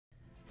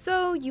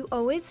So you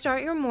always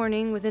start your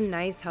morning with a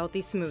nice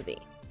healthy smoothie.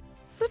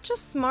 Such a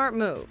smart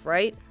move,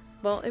 right?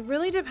 Well, it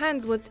really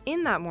depends what's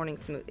in that morning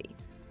smoothie.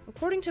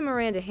 According to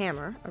Miranda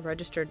Hammer, a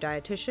registered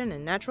dietitian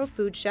and natural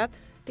food chef,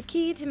 the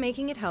key to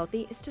making it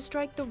healthy is to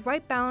strike the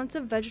right balance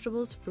of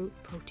vegetables, fruit,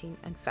 protein,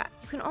 and fat.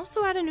 You can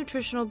also add a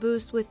nutritional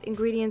boost with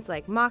ingredients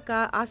like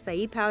maca,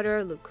 acai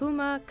powder,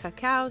 lucuma,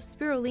 cacao,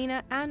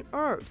 spirulina, and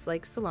herbs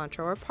like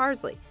cilantro or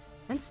parsley,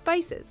 and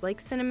spices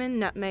like cinnamon,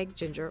 nutmeg,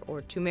 ginger,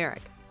 or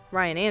turmeric.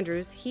 Ryan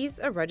Andrews, he's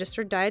a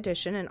registered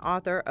dietitian and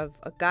author of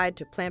A Guide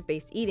to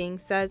Plant-Based Eating,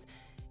 says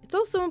it's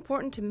also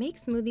important to make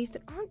smoothies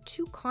that aren't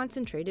too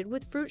concentrated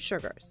with fruit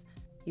sugars.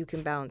 You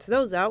can balance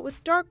those out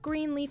with dark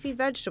green leafy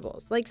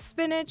vegetables like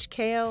spinach,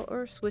 kale,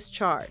 or Swiss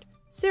chard.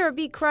 Sarah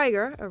B.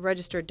 Krieger, a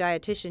registered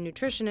dietitian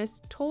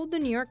nutritionist, told the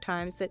New York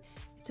Times that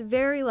it's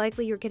very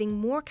likely you're getting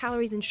more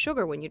calories and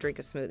sugar when you drink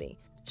a smoothie.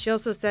 She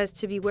also says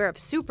to beware of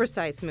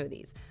supersized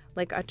smoothies,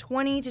 like a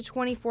 20 to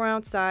 24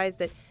 ounce size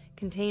that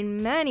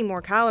contain many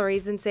more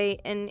calories than, say,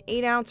 an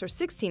 8-ounce or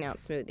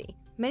 16-ounce smoothie.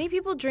 Many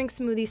people drink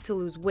smoothies to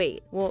lose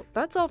weight. Well,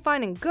 that's all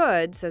fine and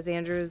good, says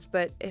Andrews,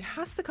 but it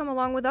has to come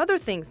along with other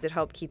things that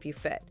help keep you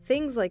fit.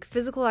 Things like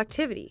physical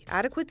activity,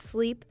 adequate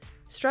sleep,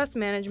 stress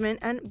management,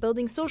 and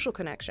building social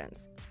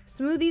connections.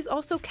 Smoothies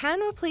also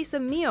can replace a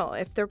meal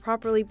if they're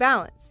properly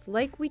balanced,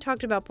 like we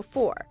talked about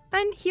before.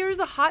 And here's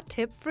a hot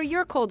tip for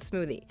your cold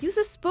smoothie. Use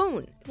a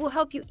spoon. It will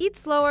help you eat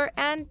slower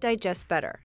and digest better.